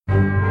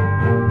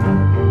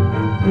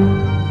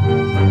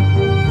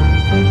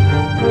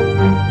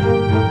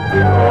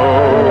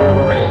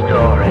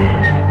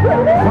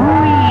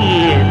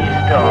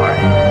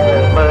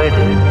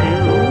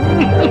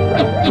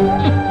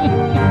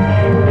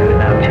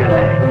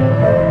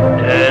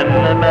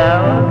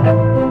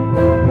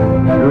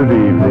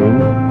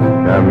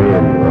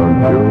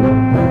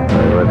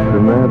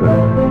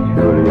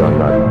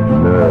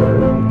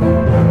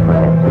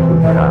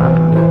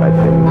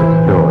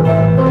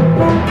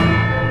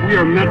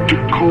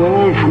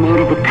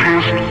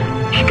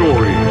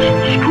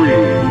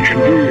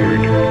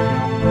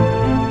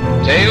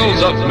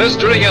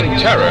Mystery and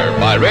terror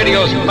by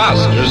radio's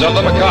masters of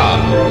the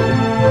macabre.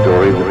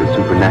 Stories of the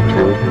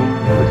supernatural,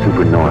 the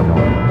supernormal,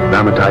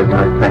 dramatized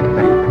in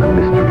fantasy, the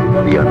mystery,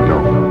 the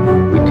unknown.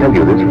 We tell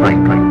you this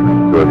frankly,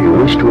 so if you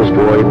wish to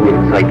avoid the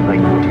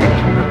excitement and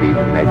tension of these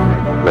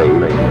imaginary plays,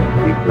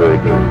 we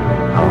urge you,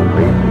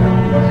 humbly,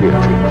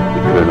 sincerely, to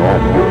turn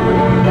off your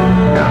radio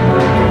now.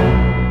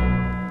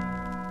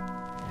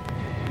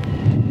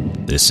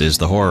 This is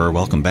The Horror.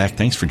 Welcome back.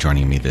 Thanks for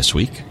joining me this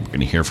week. We're going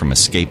to hear from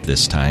Escape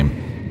this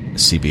time. A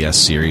CBS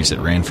series that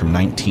ran from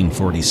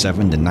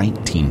 1947 to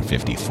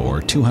 1954,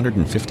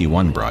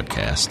 251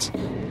 broadcasts.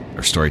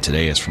 Our story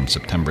today is from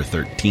September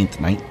 13th,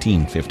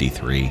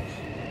 1953.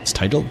 It's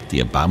titled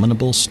The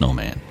Abominable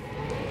Snowman.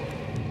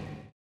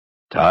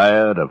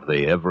 Tired of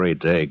the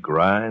everyday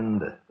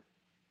grind?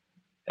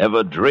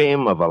 Ever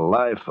dream of a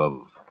life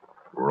of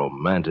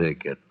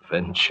romantic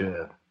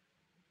adventure?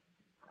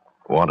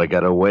 Want to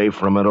get away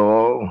from it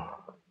all?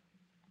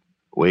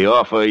 We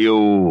offer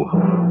you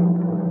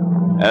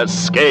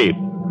Escape.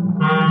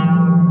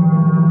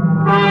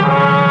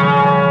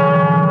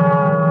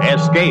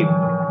 Escape,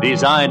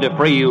 designed to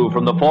free you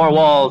from the four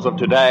walls of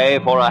today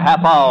for a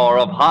half hour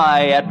of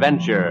high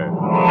adventure.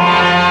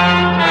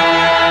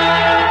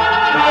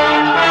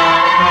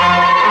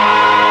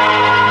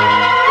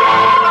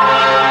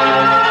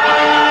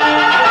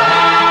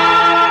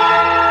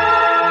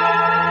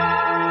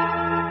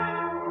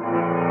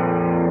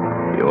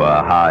 You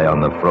are high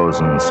on the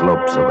frozen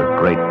slopes of a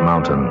great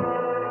mountain,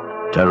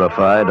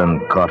 terrified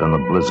and caught in a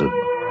blizzard,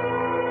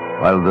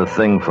 while the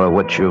thing for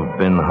which you've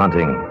been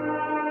hunting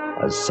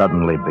has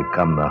suddenly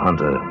become the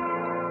hunter.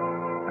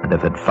 And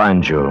if it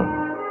finds you,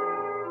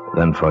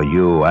 then for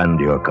you and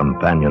your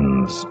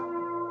companions,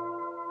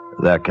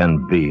 there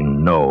can be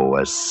no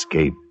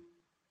escape.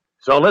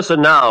 So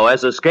listen now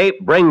as Escape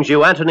brings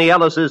you Anthony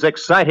Ellis's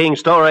exciting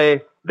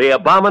story, The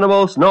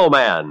Abominable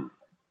Snowman.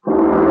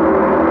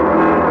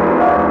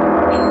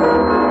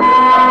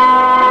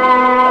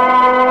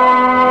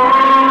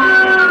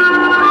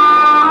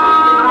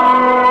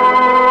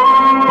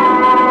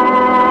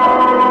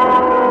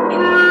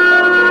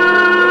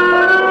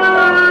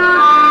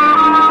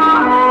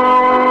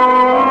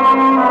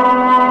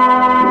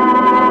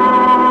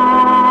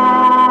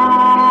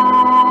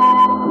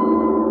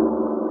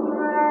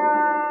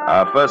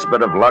 Our first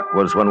bit of luck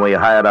was when we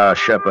hired our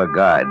Sherpa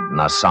guide,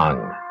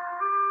 Nasang.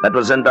 That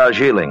was in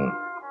Darjeeling.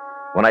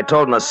 When I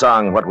told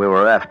Nasang what we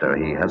were after,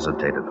 he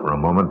hesitated for a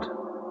moment.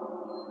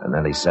 And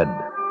then he said,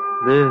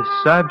 "The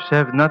Sahibs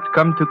have not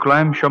come to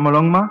climb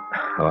Shomolungma?"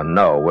 "Oh,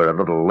 no, we're a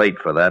little late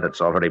for that.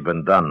 It's already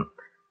been done.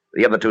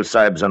 The other two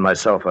Sahibs and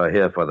myself are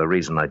here for the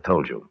reason I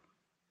told you."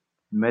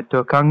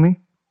 Meto Kangmi?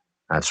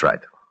 That's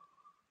right.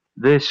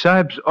 The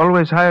Sahibs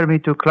always hire me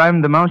to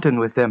climb the mountain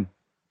with them,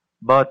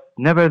 but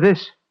never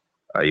this.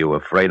 Are you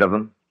afraid of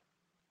them?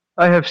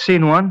 I have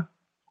seen one.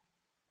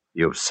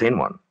 You've seen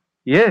one?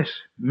 Yes,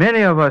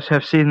 many of us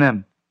have seen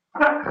them.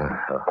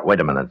 Wait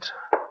a minute.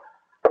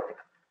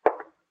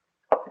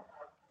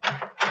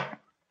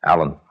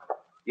 Alan.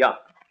 Yeah.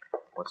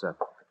 What's that?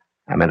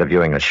 I'm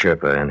interviewing a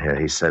Sherpa in here.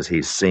 He says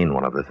he's seen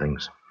one of the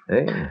things.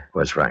 Hey.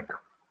 Where's Frank?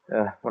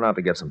 Went out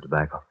to get some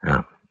tobacco.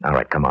 Yeah. All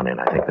right, come on in.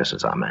 I think this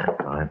is our man.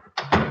 All right.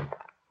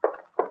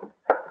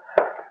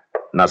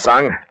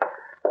 Nasang,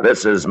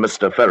 this is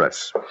Mr.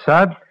 Ferris.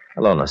 Sahib?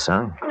 Hello,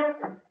 Nasang.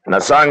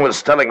 Nasang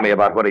was telling me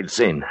about what he'd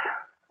seen.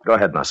 Go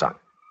ahead, Nasang.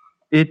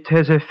 It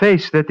has a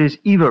face that is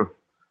evil.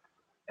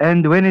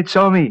 And when it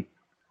saw me,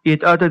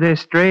 it uttered a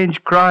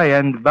strange cry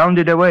and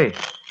bounded away.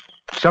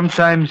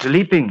 Sometimes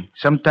leaping,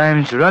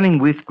 sometimes running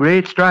with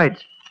great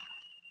strides.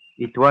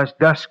 It was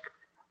dusk,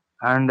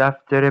 and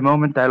after a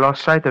moment I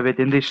lost sight of it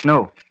in the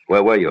snow.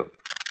 Where were you?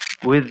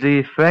 With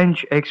the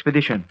French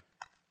expedition.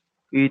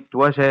 It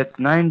was at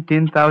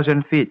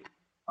 19,000 feet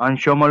on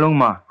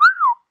Shomolungma.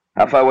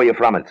 How far were you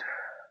from it?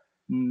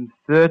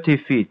 30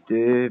 feet,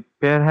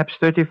 perhaps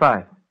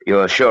 35.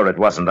 You're sure it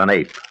wasn't an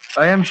ape?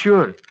 I am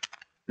sure.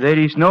 There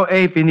is no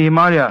ape in the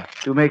Himalaya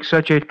to make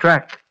such a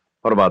track.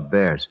 What about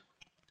bears?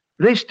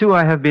 This too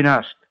I have been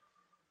asked.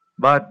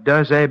 But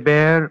does a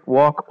bear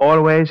walk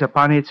always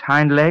upon its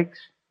hind legs?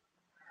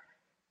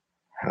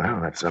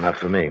 Well, that's enough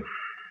for me.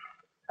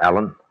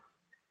 Alan?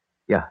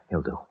 Yeah,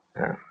 he'll do.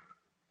 Yeah.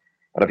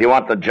 But if you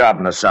want the job,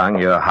 Nasang,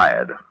 you're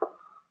hired.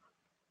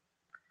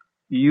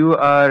 You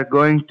are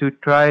going to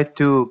try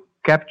to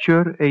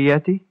capture a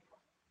Yeti?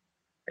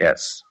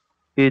 Yes.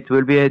 It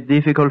will be a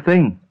difficult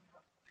thing,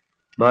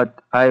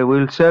 but I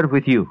will serve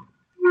with you.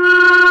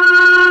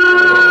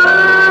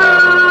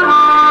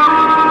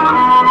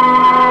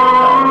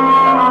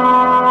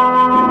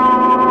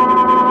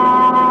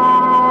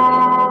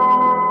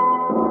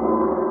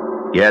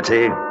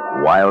 Yeti,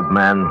 Wild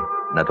Man,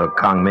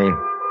 Netokangmi,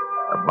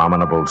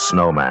 Abominable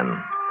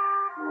Snowman.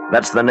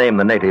 That's the name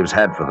the natives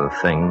had for the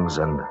things,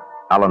 and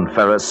Alan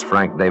Ferris,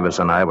 Frank Davis,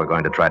 and I were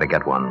going to try to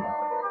get one.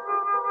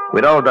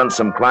 We'd all done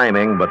some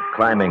climbing, but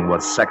climbing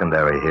was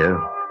secondary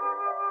here.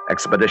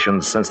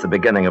 Expeditions since the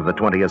beginning of the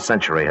 20th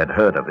century had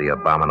heard of the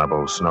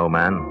Abominable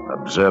Snowman,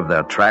 observed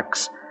their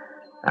tracks,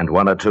 and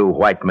one or two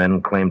white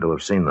men claimed to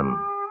have seen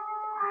them.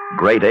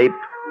 Great ape,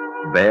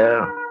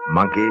 bear,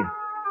 monkey,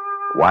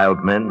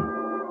 wild men.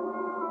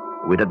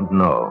 We didn't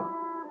know,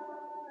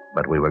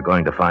 but we were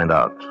going to find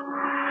out.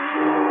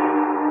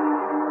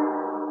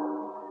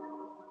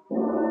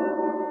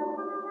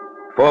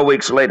 Four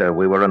weeks later,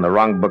 we were in the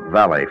Rongbuk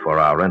Valley for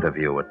our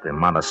interview at the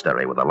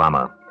monastery with the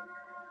Lama.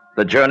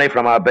 The journey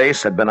from our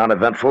base had been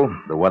uneventful,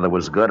 the weather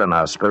was good, and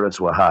our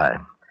spirits were high.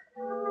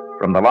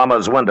 From the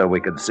Lama's window,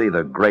 we could see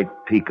the great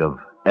peak of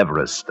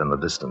Everest in the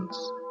distance.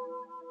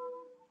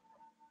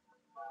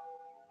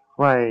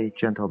 Why,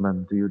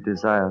 gentlemen, do you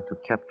desire to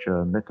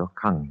capture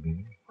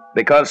Netokangmi?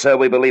 Because, sir,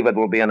 we believe it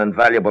will be an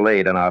invaluable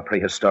aid in our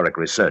prehistoric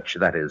research.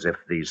 That is, if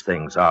these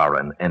things are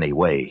in any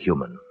way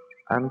human.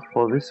 And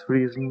for this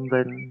reason,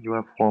 then, you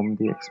have formed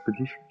the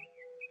expedition?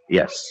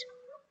 Yes.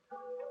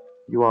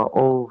 You are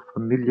all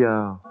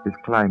familiar with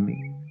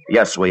climbing?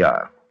 Yes, we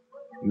are.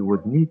 You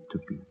would need to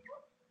be.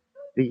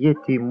 The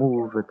Yeti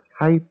move at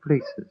high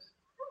places,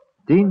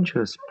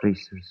 dangerous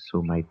places,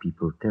 so my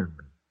people tell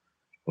me.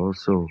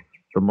 Also,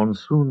 the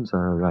monsoons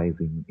are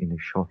arriving in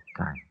a short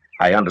time.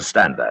 I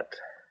understand that.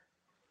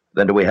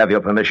 Then do we have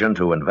your permission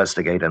to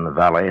investigate in the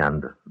valley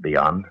and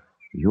beyond?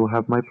 You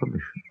have my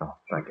permission. Oh,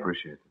 thank you.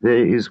 Appreciate it.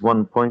 There is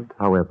one point,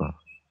 however.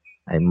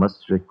 I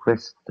must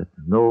request that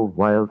no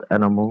wild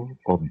animal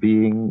or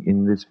being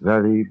in this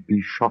valley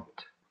be shot.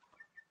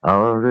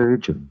 Our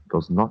religion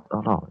does not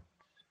allow it.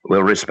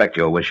 We'll respect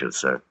your wishes,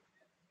 sir.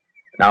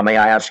 Now, may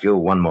I ask you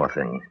one more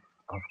thing?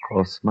 Of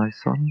course, my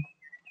son.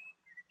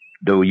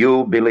 Do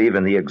you believe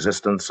in the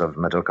existence of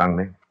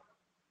Netokangmi?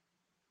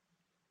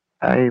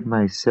 I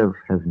myself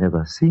have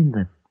never seen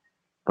them,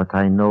 but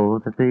I know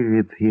that they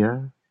live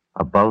here,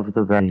 above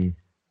the valley,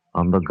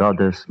 on the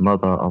goddess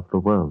mother of the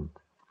world.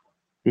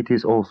 It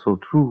is also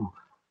true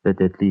that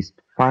at least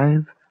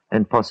 5,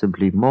 and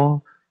possibly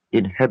more,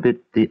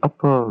 inhabit the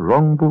upper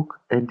Rongbuk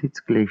and its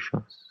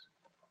glaciers.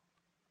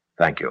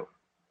 Thank you.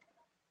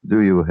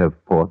 Do you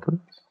have porters?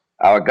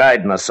 Our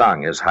guide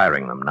Nasang is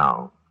hiring them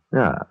now.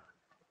 Yeah.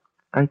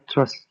 I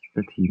trust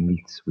that he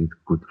meets with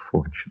good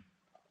fortune.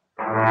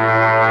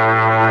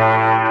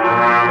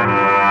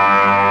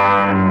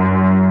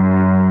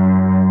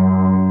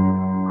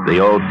 The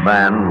old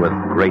man, with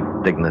great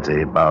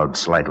dignity, bowed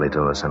slightly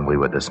to us, and we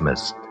were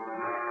dismissed.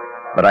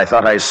 But I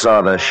thought I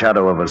saw the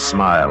shadow of a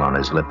smile on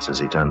his lips as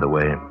he turned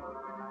away.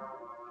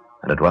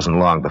 And it wasn't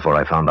long before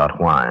I found out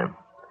why.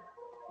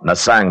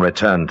 Nasang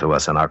returned to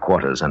us in our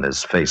quarters, and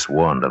his face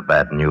warned of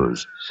bad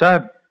news.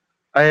 Sab,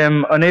 I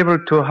am unable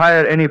to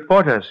hire any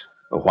porters.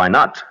 Why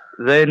not?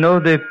 They know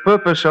the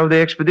purpose of the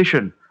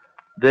expedition.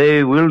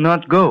 They will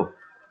not go.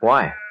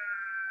 Why?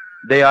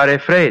 They are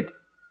afraid.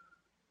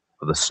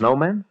 For the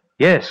Snowman?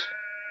 Yes.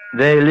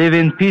 They live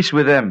in peace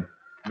with them.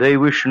 They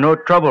wish no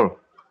trouble.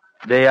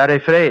 They are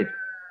afraid.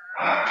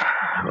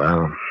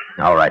 Well,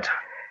 all right.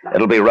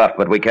 It'll be rough,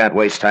 but we can't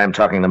waste time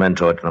talking them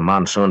into it. The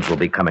monsoons will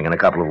be coming in a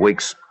couple of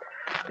weeks.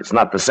 It's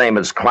not the same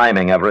as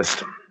climbing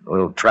Everest.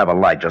 We'll travel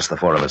light, just the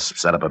 4 of us,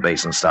 set up a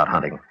base and start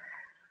hunting.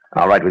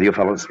 All right with you,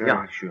 fellows?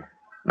 Yeah, sure.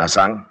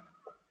 Nasang?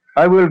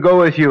 I will go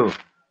with you.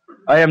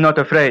 I am not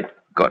afraid.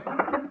 Good.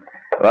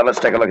 Well, let's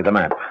take a look at the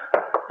map.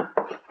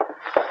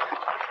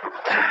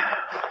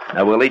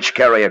 Now, we'll each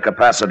carry a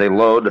capacity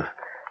load.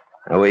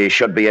 We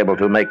should be able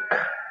to make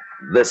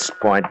this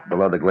point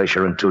below the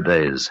glacier in 2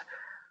 days.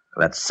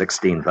 That's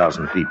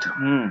 16,000 feet.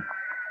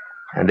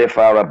 And if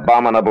our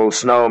abominable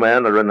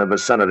snowmen are in the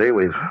vicinity,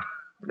 we've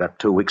got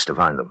 2 weeks to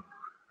find them.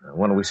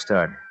 When do we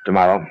start?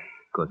 Tomorrow.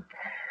 Good.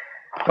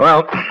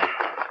 Well,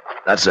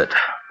 that's it.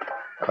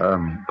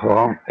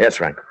 Paul? Yes,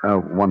 Frank.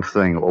 One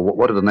thing.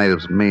 What do the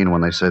natives mean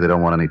when they say they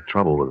don't want any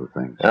trouble with the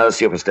things?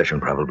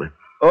 Superstition, probably.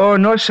 Oh,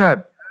 no,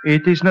 Sab.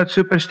 It is not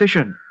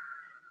superstition.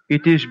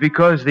 It is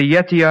because the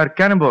Yeti are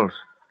cannibals.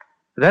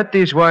 That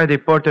is why the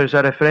porters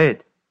are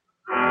afraid.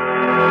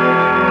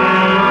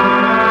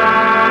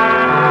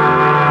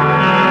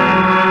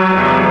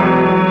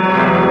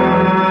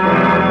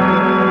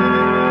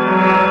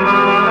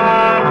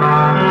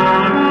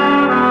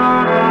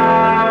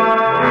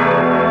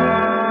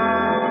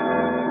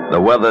 The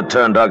weather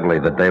turned ugly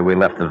the day we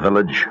left the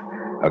village.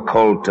 A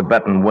cold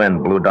Tibetan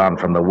wind blew down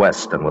from the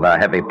west, and with our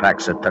heavy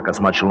packs, it took us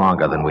much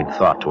longer than we'd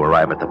thought to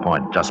arrive at the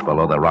point just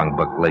below the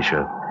Rongbuk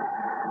Glacier.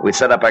 We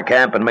set up our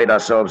camp and made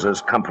ourselves as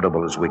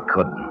comfortable as we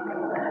could.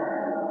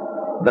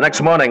 The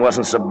next morning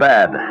wasn't so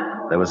bad.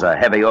 There was a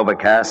heavy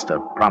overcast, a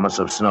promise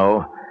of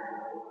snow,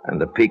 and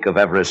the peak of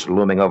Everest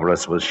looming over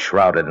us was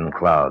shrouded in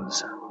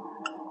clouds.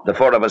 The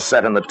 4 of us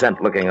sat in the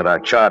tent looking at our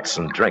charts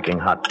and drinking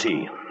hot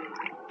tea.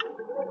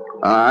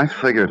 I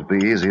figure it'd be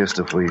easiest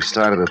if we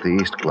started at the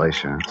East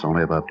Glacier. It's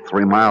only about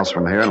 3 miles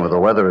from here, and with the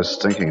weather as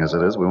stinking as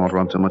it is, we won't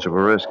run too much of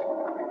a risk.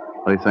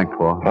 What do you think,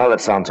 Paul? Well, that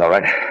sounds all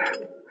right.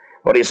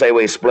 What do you say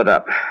we split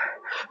up?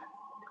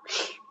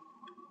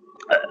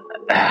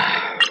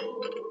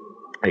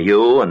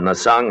 You and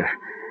Nasang,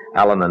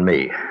 Alan and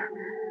me.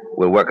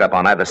 We'll work up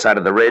on either side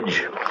of the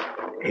ridge,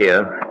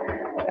 here.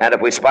 And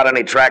if we spot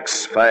any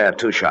tracks, fire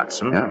 2 shots.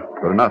 Yeah,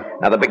 good enough.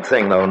 Now, the big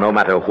thing, though, no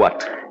matter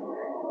what,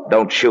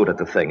 don't shoot at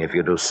the thing if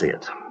you do see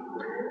it.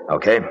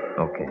 Okay?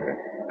 Okay.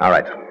 All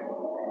right.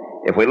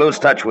 If we lose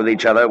touch with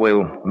each other,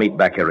 we'll meet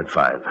back here at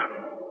 5.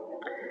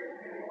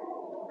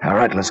 All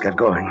right, let's get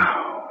going.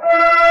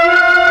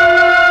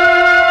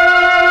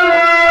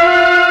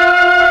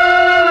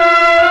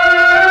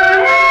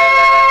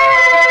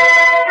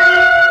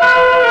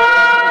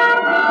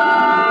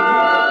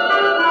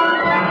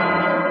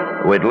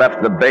 We'd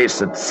left the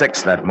base at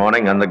 6 that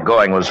morning, and the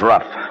going was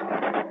rough.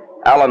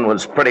 Alan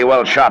was pretty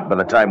well shot by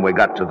the time we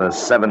got to the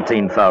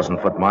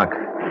 17,000-foot mark.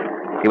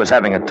 He was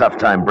having a tough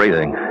time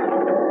breathing,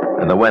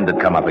 and the wind had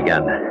come up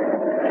again.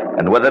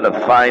 And with it, a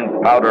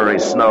fine, powdery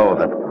snow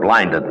that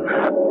blinded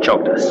and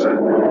choked us.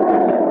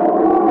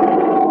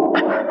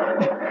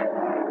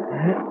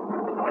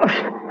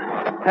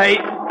 Hey,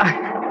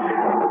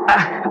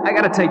 I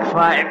gotta take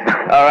 5.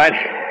 All right.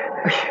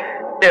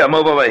 Here,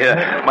 move over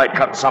here. Might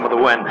cut some of the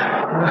wind.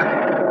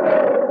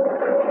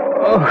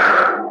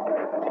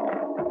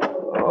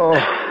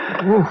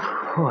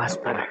 Oh, that's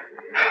better.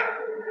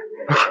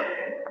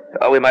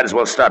 Well, we might as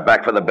well start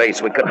back for the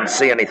base. We couldn't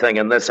see anything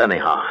in this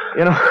anyhow.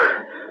 You know,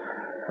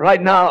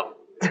 right now,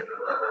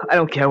 I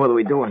don't care whether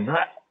we do or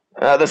not.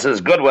 This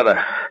is good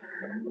weather.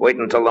 Wait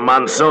until the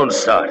monsoons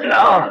start.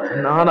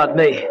 No, not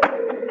me.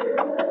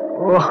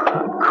 Oh,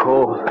 I'm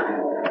cold.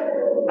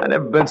 I've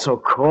never been so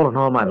cold in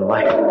all my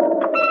life.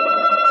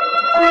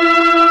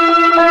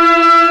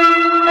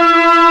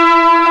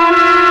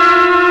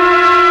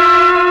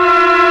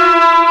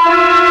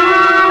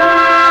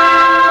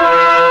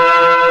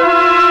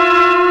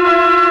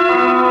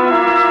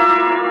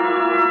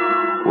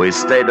 We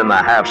stayed in the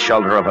half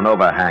shelter of an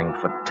overhang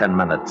for 10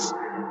 minutes.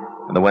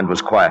 And the wind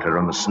was quieter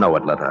and the snow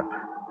had let up.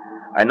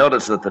 I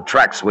noticed that the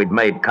tracks we'd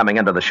made coming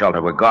into the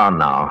shelter were gone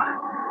now,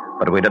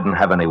 but we didn't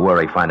have any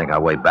worry finding our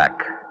way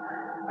back.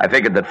 I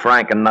figured that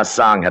Frank and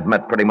Nasang had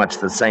met pretty much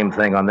the same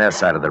thing on their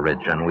side of the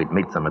ridge, and we'd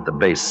meet them at the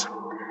base.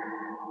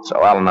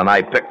 So Alan and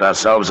I picked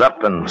ourselves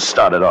up and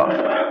started off.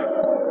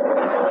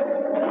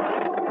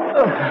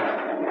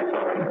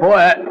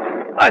 Boy,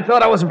 I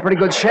thought I was in pretty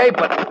good shape,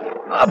 but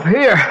up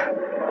here,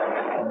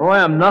 boy,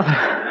 I'm nothing.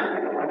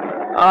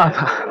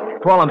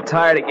 Paul, I'm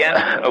tired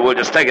again. We'll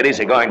just take it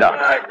easy going down.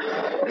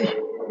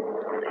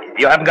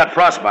 You haven't got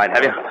frostbite,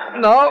 have you?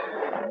 No,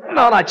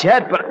 not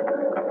yet, but...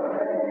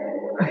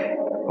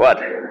 What?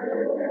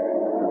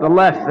 The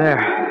left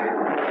there.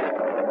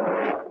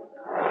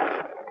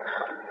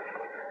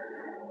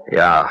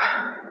 Yeah.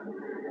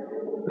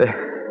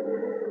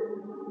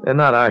 They're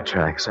not our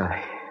tracks, are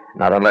they?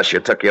 Not unless you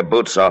took your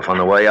boots off on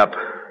the way up.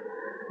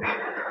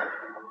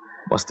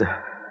 Must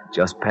have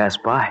just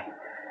passed by.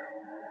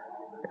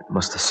 It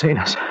must have seen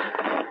us.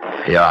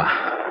 Yeah.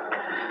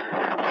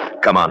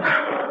 Come on.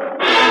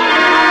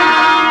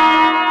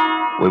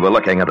 We were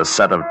looking at a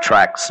set of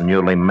tracks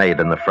newly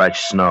made in the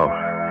fresh snow.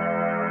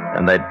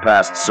 And they'd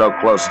passed so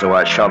close to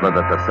our shelter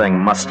that the thing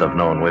must have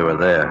known we were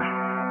there.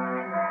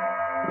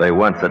 They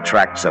weren't the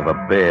tracks of a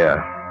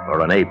bear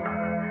or an ape,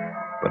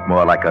 but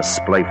more like a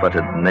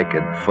splay-footed,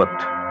 naked foot.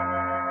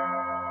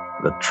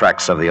 The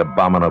tracks of the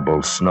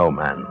abominable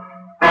Snowman.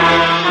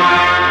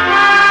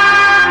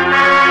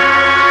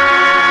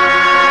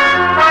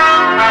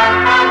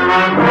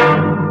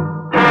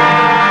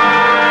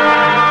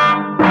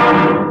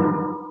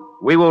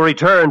 We will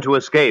return to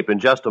Escape in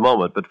just a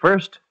moment, but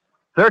first,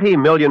 30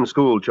 million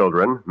school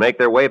children make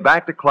their way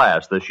back to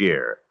class this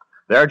year.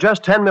 There are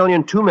just 10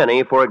 million too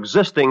many for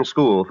existing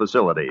school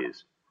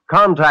facilities.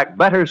 Contact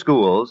Better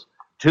Schools,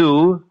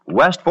 2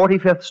 West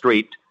 45th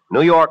Street,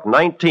 New York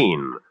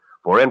 19,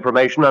 for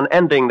information on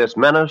ending this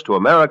menace to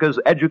America's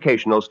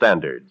educational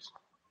standards.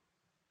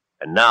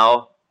 And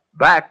now,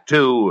 back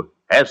to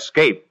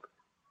Escape.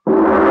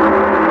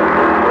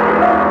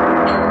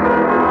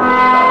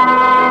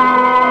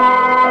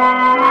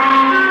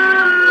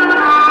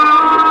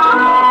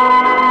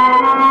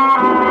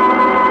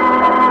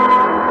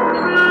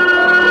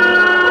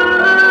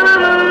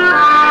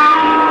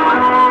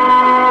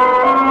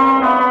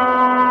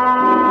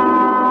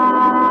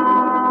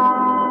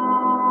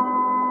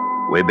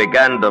 We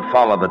began to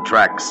follow the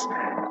tracks,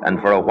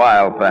 and for a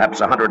while, perhaps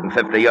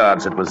 150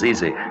 yards, it was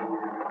easy.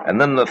 And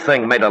then the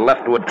thing made a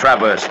leftward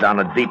traverse down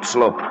a deep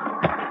slope.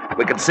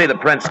 We could see the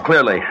prints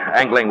clearly,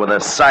 angling with a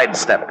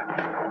sidestep,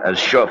 as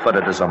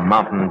sure-footed as a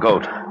mountain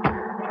goat,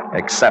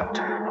 except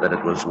that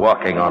it was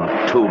walking on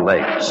 2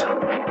 legs.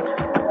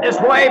 This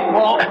way,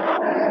 Paul.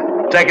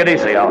 Take it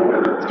easy, Alan.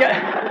 It's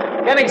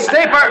getting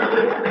steeper.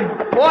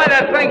 Boy,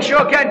 that thing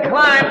sure can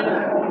climb.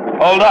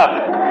 Hold up.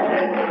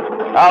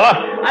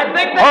 Alan. I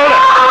think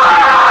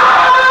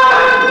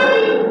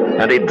Hold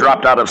and he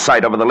dropped out of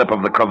sight over the lip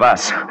of the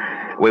crevasse.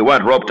 We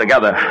weren't roped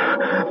together.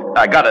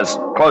 I got as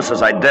close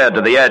as I dared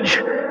to the edge.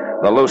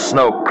 The loose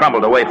snow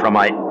crumbled away from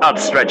my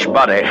outstretched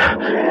body,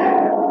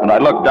 and I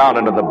looked down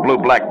into the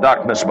blue-black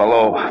darkness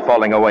below,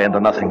 falling away into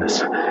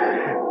nothingness.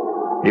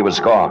 He was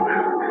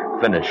gone,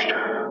 finished.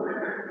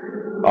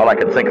 All I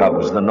could think of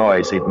was the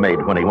noise he'd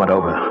made when he went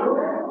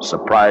over.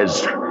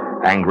 Surprised,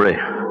 angry,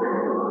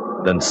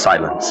 then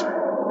silence.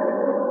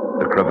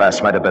 The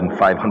crevasse might have been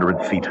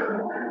 500 feet,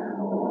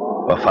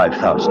 or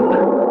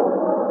 5,000.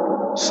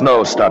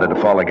 Snow started to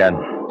fall again.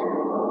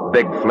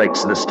 Big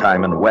flakes this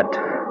time and wet.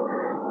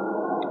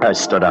 I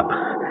stood up,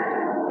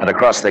 and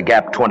across the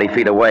gap 20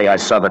 feet away, I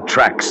saw the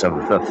tracks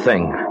of the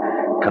thing,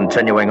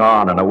 continuing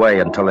on and away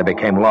until they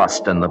became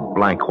lost in the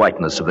blank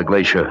whiteness of the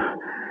glacier.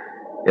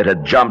 It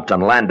had jumped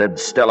and landed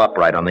still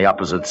upright on the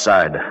opposite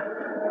side.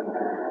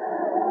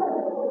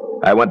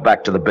 I went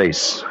back to the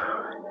base,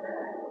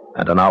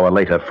 and an hour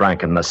later,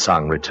 Frank and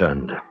Nassang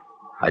returned.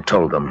 I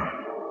told them,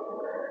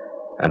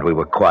 and we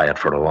were quiet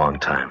for a long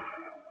time.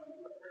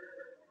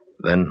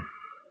 Then...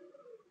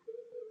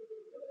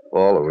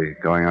 Paul, are we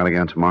going out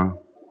again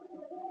tomorrow?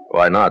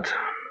 Why not?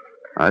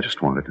 I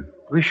just wanted to.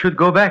 We should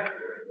go back.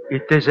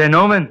 It is an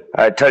omen.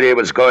 I tell you, he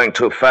was going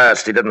too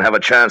fast. He didn't have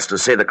a chance to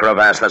see the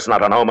crevasse. That's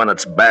not an omen.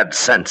 It's bad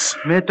sense.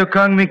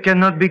 Metokangmi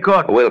cannot be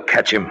caught. We'll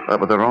catch him.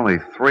 But there are only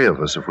 3 of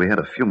us. If we had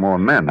a few more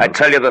men... I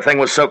tell you, the thing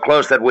was so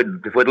close that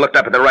if we'd looked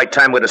up at the right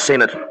time, we'd have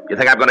seen it. You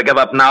think I'm going to give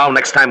up now?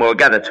 Next time we'll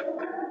get it.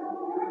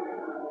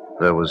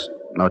 There was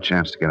no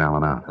chance to get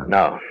Alan out, huh?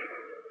 No.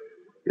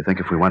 You think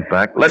if we went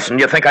back... Listen,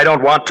 you think I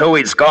don't want to?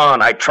 He's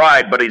gone. I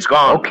tried, but he's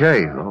gone.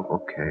 Okay.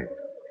 Okay.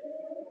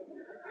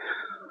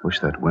 Wish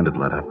that wind had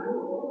let up.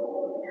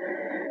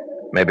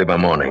 Maybe by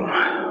morning.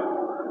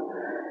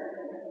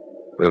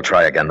 We'll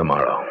try again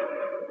tomorrow.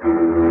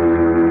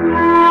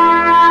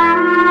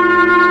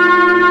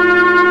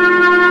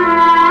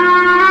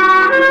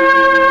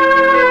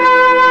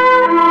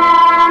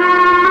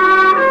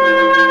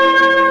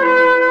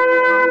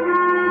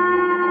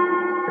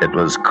 It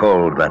was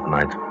cold that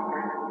night,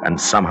 and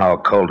somehow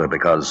colder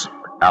because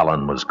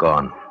Alan was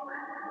gone.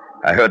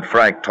 I heard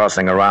Frank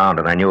tossing around,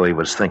 and I knew he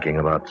was thinking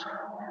about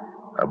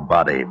a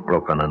body,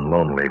 broken and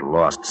lonely,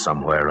 lost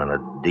somewhere in a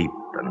deep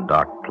and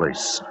dark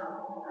place.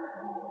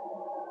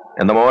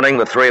 In the morning,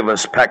 the 3 of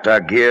us packed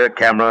our gear,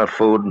 camera,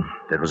 food.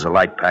 It was a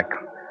light pack.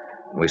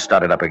 We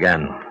started up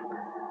again.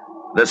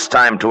 This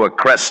time to a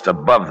crest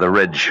above the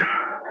ridge.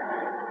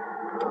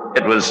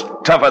 It was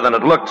tougher than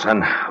it looked,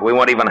 and we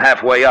weren't even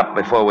halfway up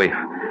before we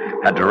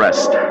had to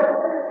rest.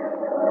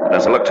 And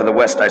as I looked to the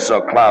west, I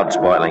saw clouds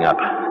boiling up.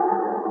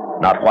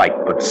 Not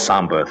white, but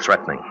somber,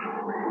 threatening.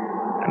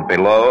 And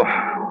below,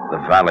 the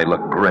valley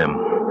looked grim,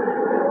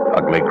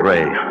 ugly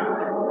gray.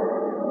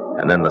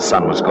 And then the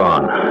sun was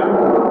gone.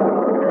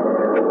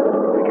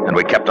 And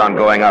we kept on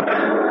going up.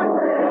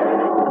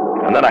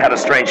 And then I had a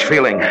strange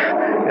feeling.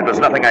 It was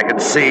nothing I could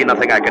see,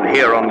 nothing I could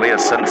hear, only a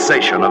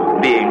sensation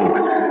of being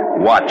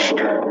watched,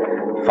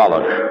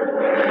 followed.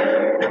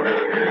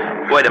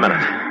 Wait a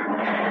minute.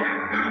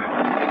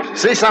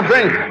 See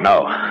something?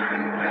 No.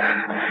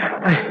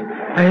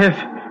 I have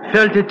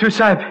felt it too,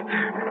 Sahib.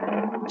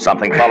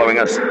 Something following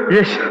us?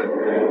 Yes.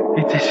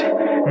 It is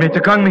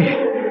Metokangmi.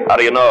 How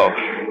do you know?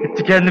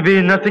 It can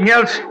be nothing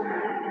else.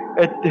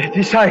 At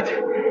this height,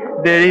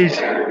 there is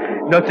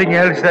nothing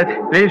else that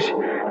lives.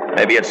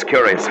 Maybe it's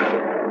curious.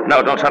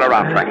 No, don't turn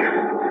around, Frank.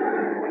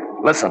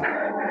 Listen.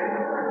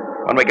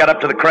 When we get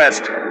up to the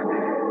crest,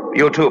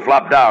 you 2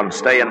 flop down.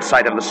 Stay in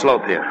sight of the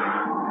slope here.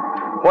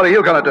 What are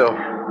you going to do?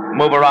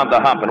 Move around the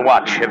hump and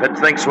watch. If it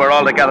thinks we're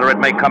all together, it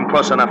may come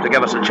close enough to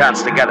give us a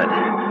chance to get it.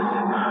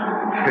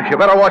 You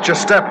better watch your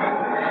step.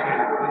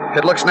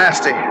 It looks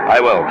nasty.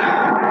 I will.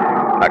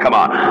 Now, come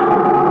on.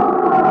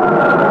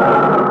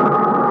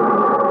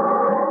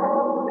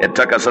 It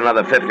took us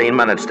another 15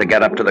 minutes to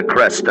get up to the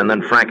crest, and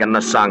then Frank and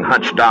Nassang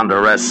hunched down to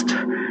rest.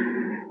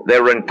 They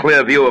were in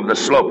clear view of the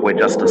slope we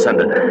just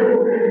ascended.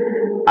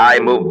 I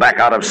moved back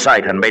out of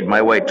sight and made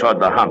my way toward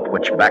the hump,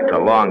 which backed a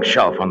long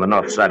shelf on the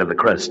north side of the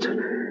crest.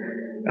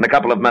 In a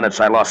couple of minutes,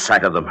 I lost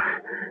sight of them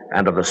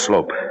and of the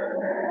slope.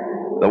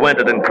 The wind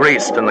had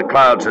increased, and the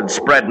clouds had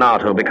spread now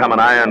to become an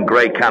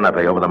iron-gray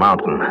canopy over the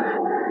mountain.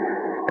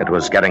 It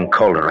was getting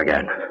colder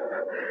again.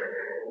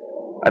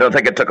 I don't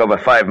think it took over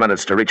 5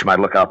 minutes to reach my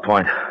lookout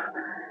point,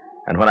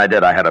 and when I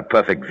did, I had a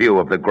perfect view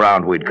of the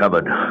ground we'd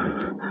covered.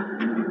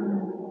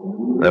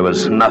 There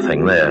was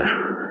nothing there.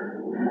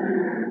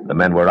 The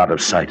men were out of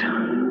sight,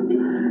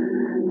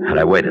 and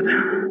I waited.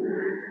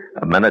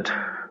 A minute,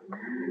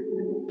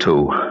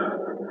 2.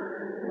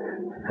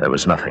 There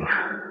was nothing.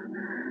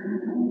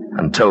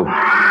 Until...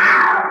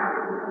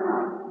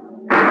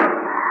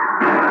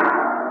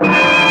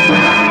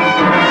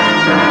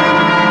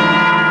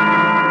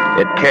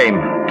 It came,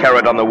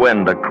 carried on the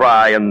wind, a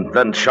cry and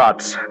then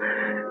shots.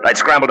 I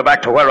scrambled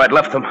back to where I'd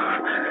left them.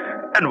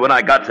 And when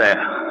I got there...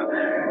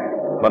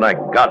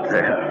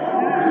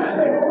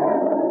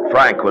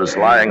 Frank was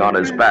lying on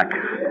his back,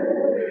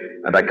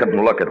 and I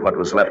couldn't look at what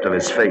was left of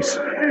his face.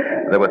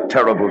 There were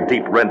terrible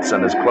deep rents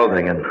in his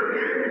clothing, and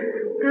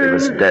he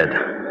was dead.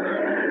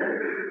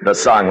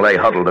 Nasang lay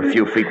huddled a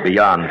few feet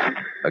beyond,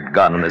 a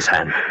gun in his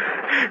hand.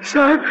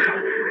 Sahib.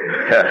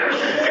 Yeah.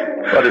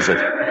 What is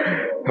it?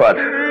 What?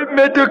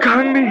 Meto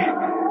Kangmi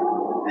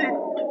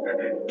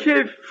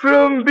came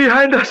from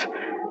behind us.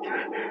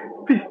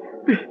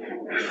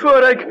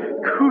 Before I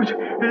could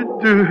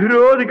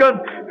draw the gun,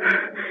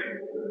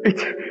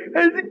 it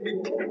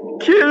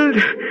killed,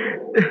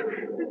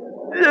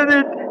 and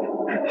it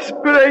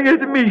sprang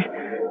at me.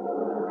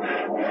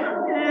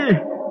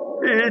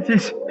 It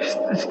is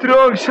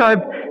strong,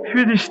 Sahib,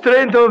 with the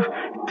strength of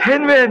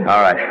 10 men.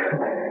 All right,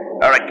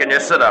 can you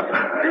sit up?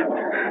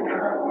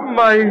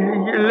 My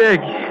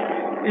leg,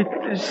 it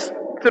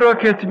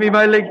struck at me,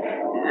 my leg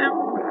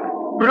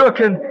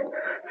broken.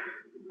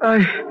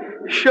 I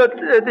shot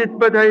at it,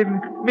 but I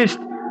missed.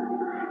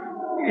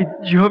 It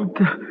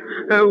jumped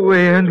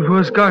away and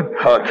was gone.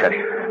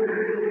 Okay.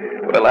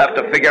 We'll have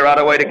to figure out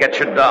a way to get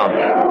you down.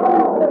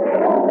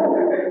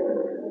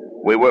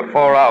 We were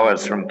 4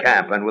 hours from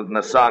camp, and with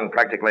Nasang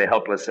practically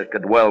helpless, it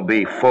could well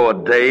be 4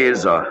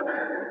 days or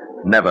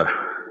never.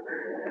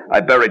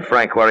 I buried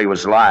Frank where he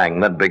was lying,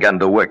 then began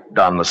to work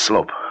down the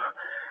slope.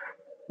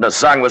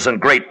 Nasang was in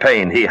great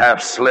pain. He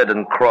half slid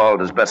and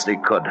crawled as best he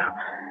could.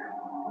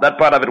 That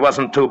part of it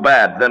wasn't too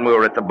bad. Then we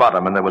were at the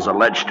bottom, and there was a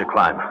ledge to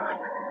climb.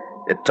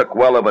 It took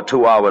well over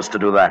 2 hours to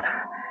do that,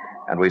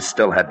 and we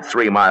still had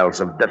 3 miles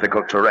of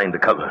difficult terrain to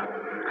cover.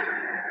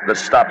 The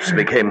stops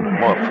became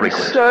more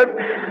frequent. Sahib,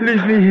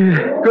 leave me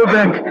here. Go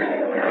back.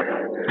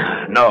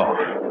 No.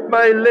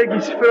 My leg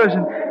is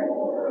frozen.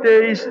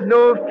 There is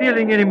no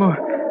feeling anymore.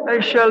 I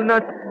shall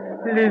not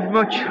live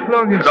much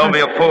longer. Don't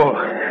be a fool.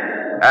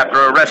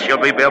 After a rest, you'll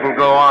be able to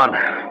go on.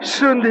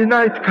 Soon the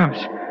night comes.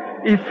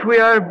 If we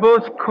are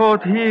both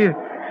caught here,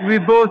 we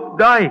both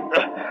die.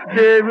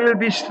 There will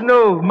be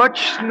snow,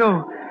 much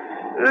snow.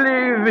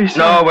 Leave me, Sahib.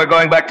 No, we're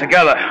going back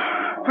together.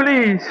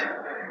 Please,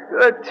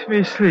 let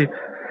me sleep.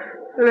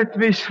 Let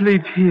me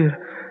sleep here.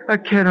 I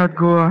cannot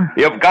go on.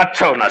 You've got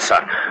to,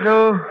 Nasang.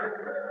 No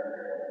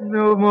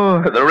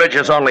more. The ridge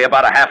is only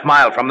about a half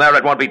mile. From there,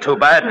 it won't be too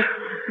bad.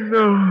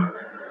 No,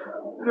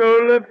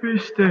 let me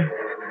stay.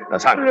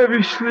 Nasang. Let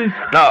me sleep.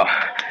 No,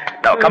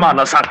 come on,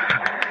 Nasang.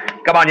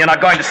 Come on, you're not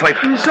going to sleep.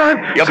 Sahib,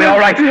 You'll be all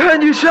right.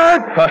 Behind you,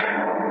 Sahib.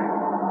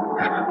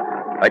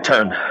 I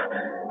turned,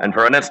 and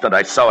for an instant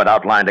I saw it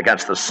outlined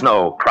against the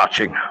snow,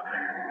 crouching,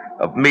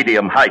 of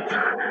medium height.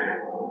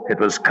 It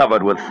was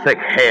covered with thick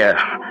hair.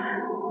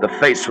 The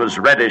face was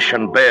reddish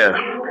and bare,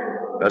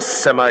 a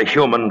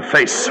semi-human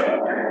face,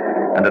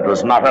 and it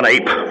was not an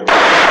ape.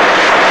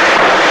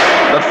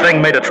 The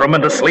thing made a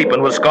tremendous leap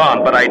and was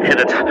gone, but I'd hit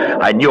it.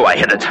 I knew I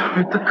hit it.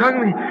 The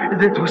Kangmi,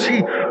 that was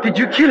he. Did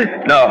you kill it?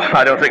 No,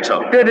 I don't think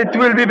so. Then it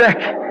will be back.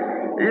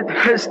 It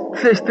has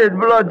tasted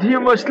blood.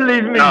 You must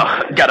leave me. No,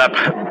 get up.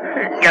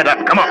 Get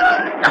up, come on.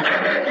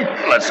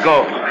 Let's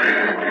go.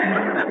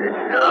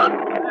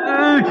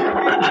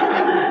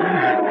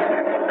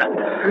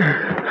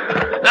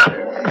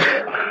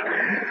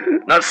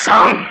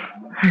 Nasang!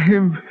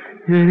 I'm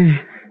very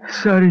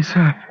sorry,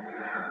 Sahib.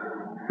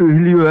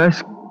 Will you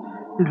ask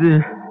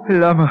the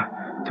Lama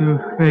to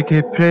make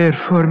a prayer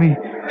for me?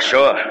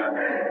 Sure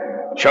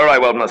I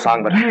will,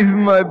 Nasang, but... Give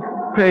my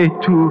prayer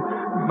to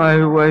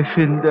my wife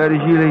in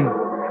Darjeeling.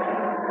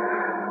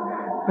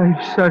 I'm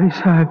sorry,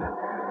 Sahib.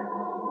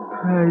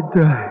 I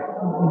die.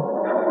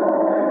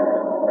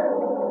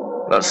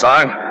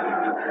 Nasang?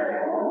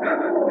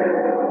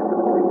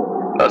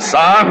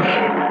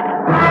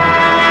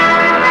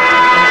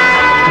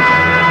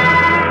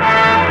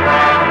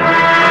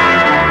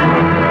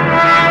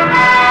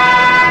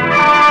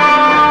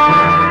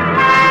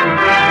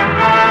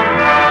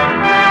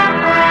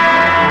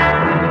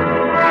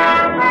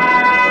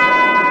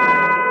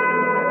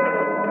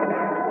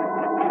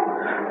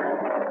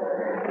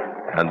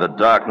 And the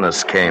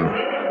darkness came,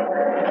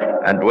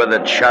 and with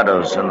it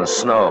shadows in the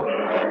snow.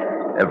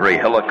 Every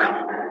hillock,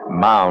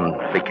 mound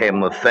became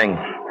the thing,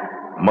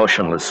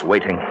 motionless,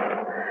 waiting.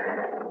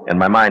 In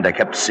my mind, I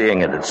kept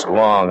seeing it, its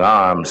long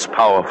arms,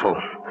 powerful,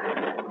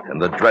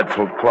 and the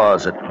dreadful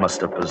claws it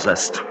must have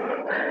possessed.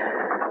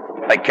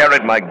 I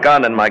carried my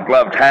gun in my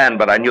gloved hand,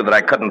 but I knew that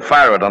I couldn't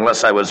fire it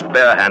unless I was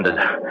barehanded.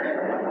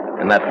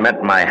 And that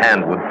meant my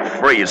hand would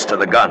freeze to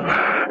the gun.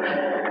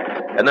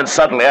 And then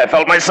suddenly I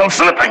felt myself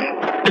slipping.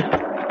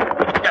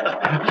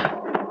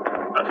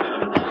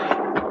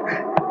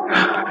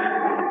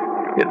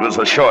 It was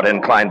a short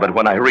incline, but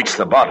when I reached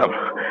the bottom,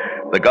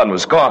 the gun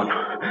was gone.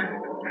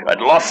 I'd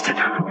lost it.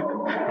 I've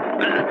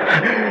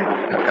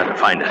got to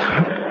find it.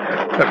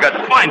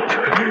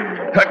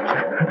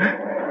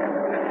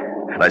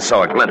 And I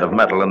saw a glint of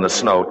metal in the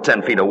snow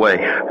 10 feet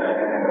away.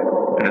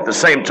 And at the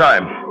same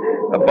time,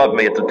 above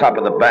me at the top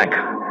of the bank,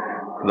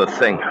 the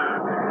thing.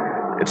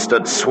 It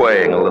stood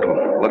swaying a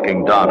little,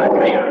 looking down at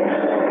me.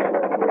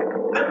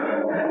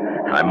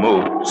 I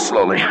moved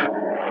slowly,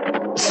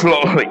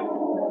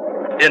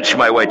 inched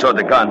my way toward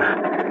the gun.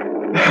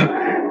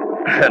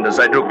 And as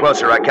I drew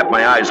closer, I kept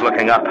my eyes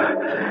looking up.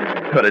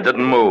 But it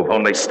didn't move,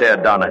 only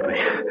stared down at me.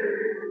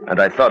 And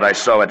I thought I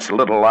saw its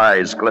little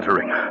eyes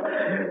glittering.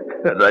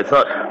 And I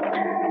thought,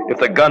 if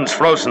the gun's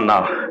frozen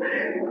now,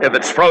 if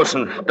it's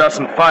frozen, it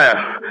doesn't fire.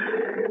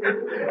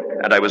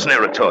 And I was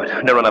nearer to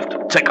it, near enough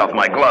to take off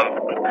my glove.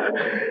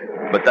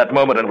 But that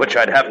moment in which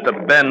I'd have to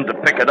bend to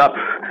pick it up,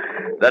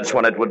 that's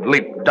when it would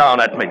leap down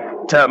at me,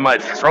 tear my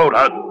throat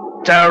out,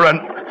 tear, and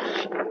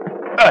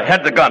I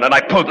had the gun and I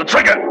pulled the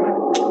trigger.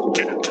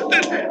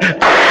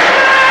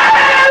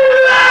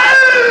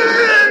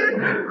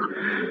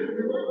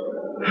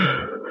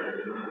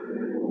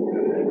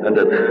 And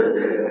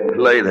it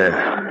lay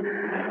there,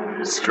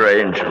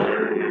 strange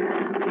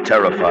and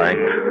terrifying,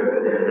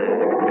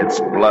 its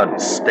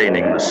blood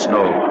staining the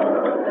snow.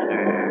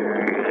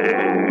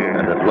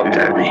 And it looked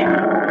at me.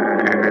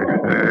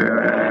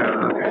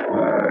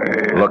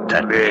 Looked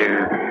at me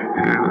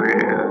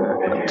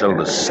until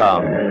the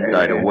sound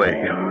died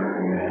away.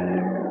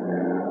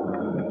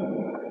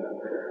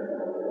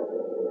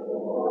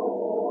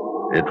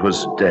 It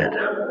was dead,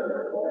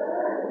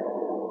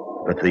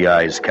 but the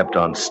eyes kept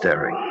on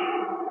staring.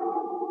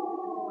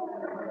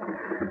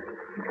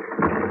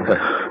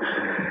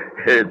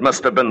 It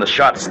must have been the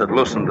shots that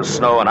loosened the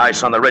snow and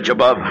ice on the ridge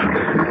above.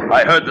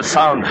 I heard the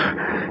sound,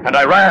 and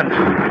I ran.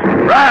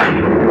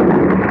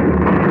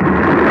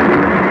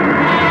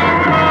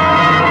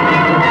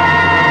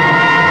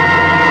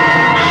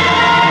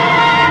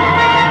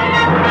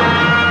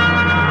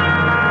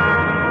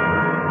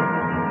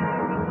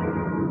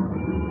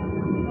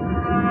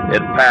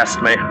 It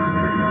passed me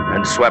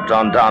and swept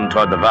on down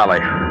toward the valley,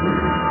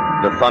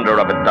 the thunder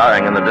of it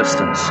dying in the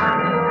distance.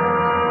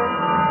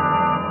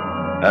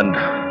 And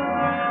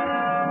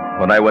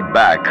when I went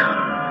back,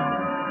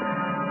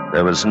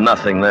 there was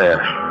nothing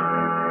there.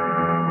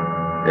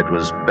 It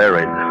was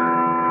buried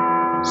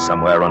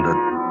somewhere under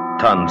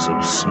tons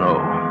of snow.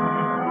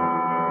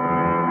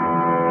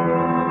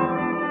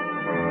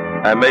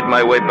 I made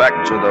my way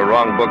back to the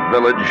Wrong Book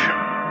Village.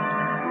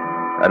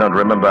 I don't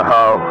remember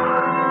how.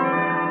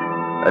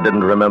 I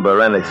didn't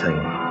remember anything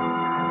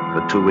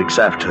for 2 weeks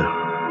after.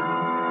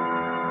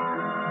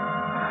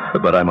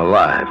 But I'm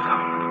alive.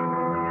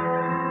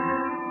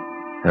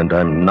 And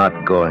I'm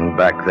not going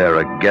back there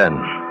again.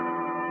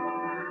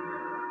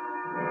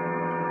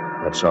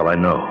 That's all I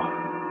know.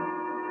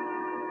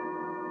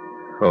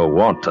 Or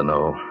want to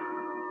know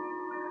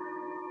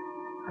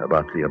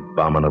about the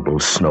abominable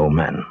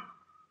snowman.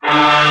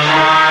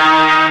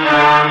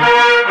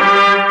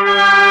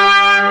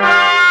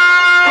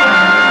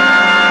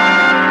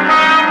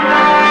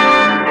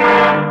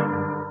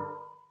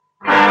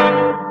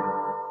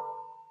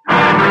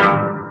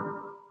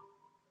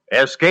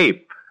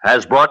 Escape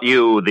has brought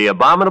you The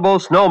Abominable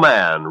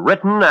Snowman,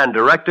 written and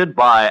directed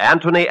by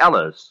Anthony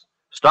Ellis,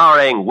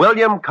 starring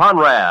William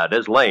Conrad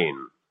as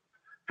Lane.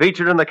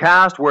 Featured in the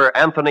cast were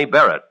Anthony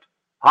Barrett,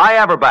 Hy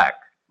Averback,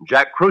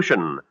 Jack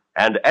Crucian,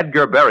 and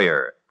Edgar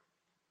Barrier.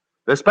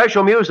 The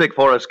special music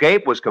for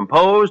Escape was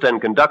composed and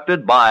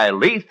conducted by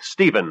Leith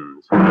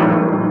Stevens.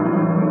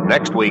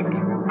 Next week.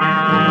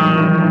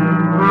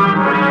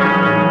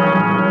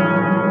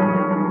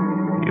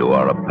 You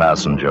are a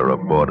passenger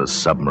aboard a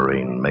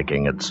submarine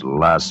making its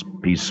last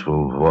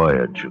peaceful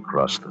voyage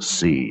across the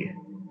sea.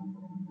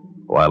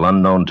 While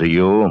unknown to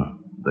you,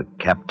 the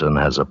captain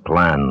has a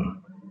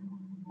plan,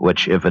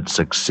 which, if it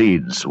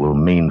succeeds, will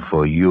mean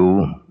for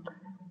you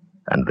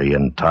and the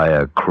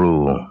entire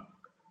crew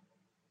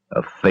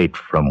a fate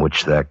from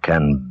which there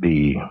can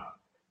be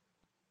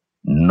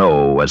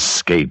no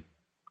escape.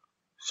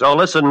 So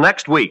listen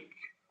next week,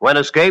 when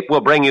Escape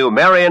will bring you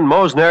Marion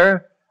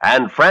Mosner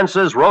and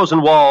Francis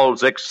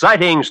Rosenwald's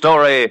exciting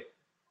story,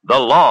 The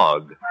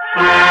Log.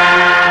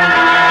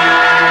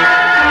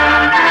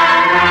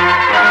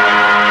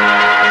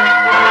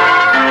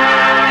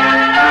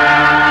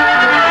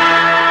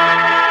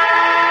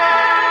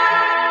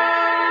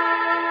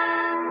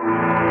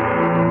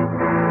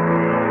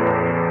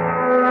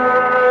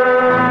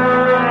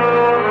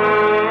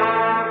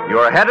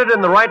 You're headed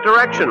in the right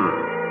direction.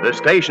 The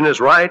station is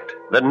right.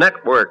 The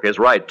network is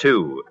right,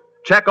 too.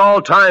 Check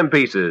all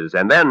timepieces,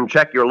 and then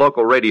check your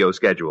local radio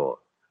schedule.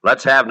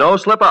 Let's have no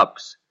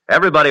slip-ups.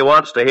 Everybody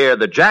wants to hear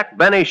the Jack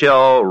Benny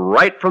Show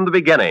right from the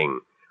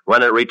beginning,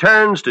 when it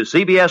returns to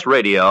CBS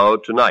Radio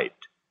tonight.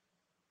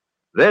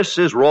 This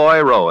is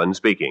Roy Rowan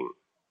speaking.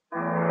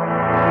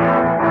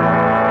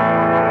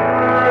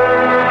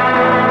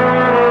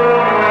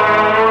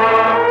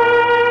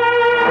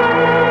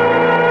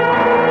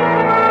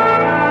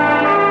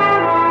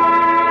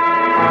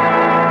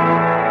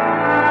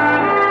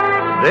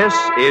 This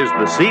is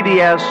the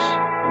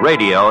CBS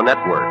Radio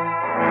Network.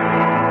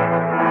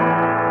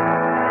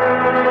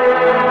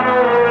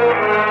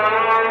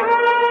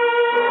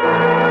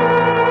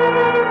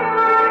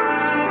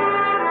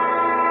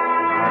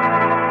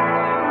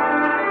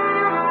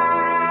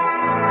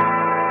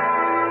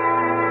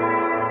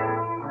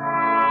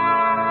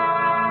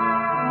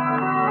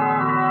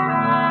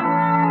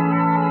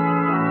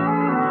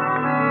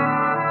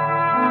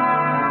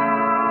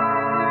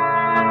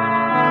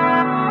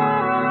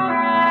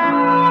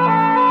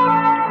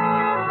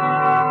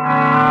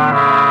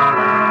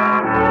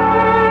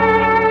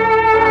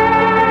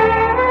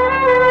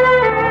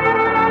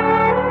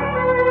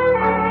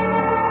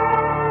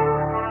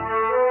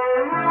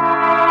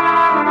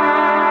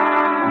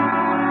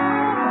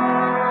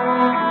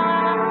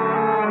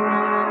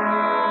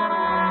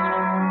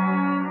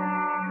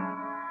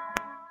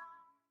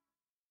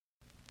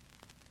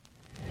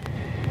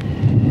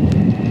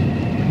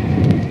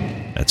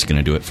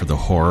 going to do it for the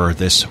horror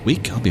this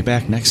week. I'll be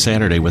back next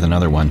Saturday with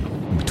another one.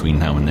 In between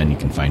now and then, you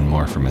can find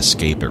more from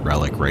Escape at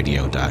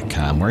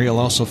relicradio.com, where you'll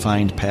also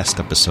find past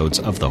episodes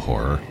of the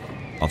horror,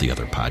 all the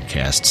other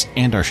podcasts,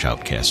 and our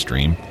Shoutcast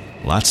stream.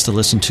 Lots to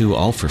listen to,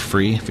 all for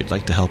free. If you'd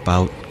like to help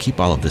out, keep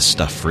all of this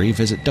stuff free,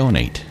 visit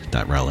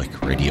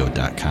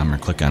donate.relicradio.com or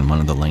click on one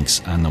of the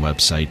links on the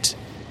website.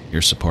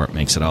 Your support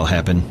makes it all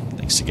happen.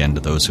 Thanks again to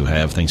those who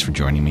have. Thanks for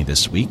joining me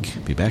this week.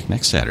 Be back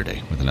next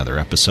Saturday with another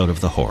episode of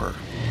The Horror.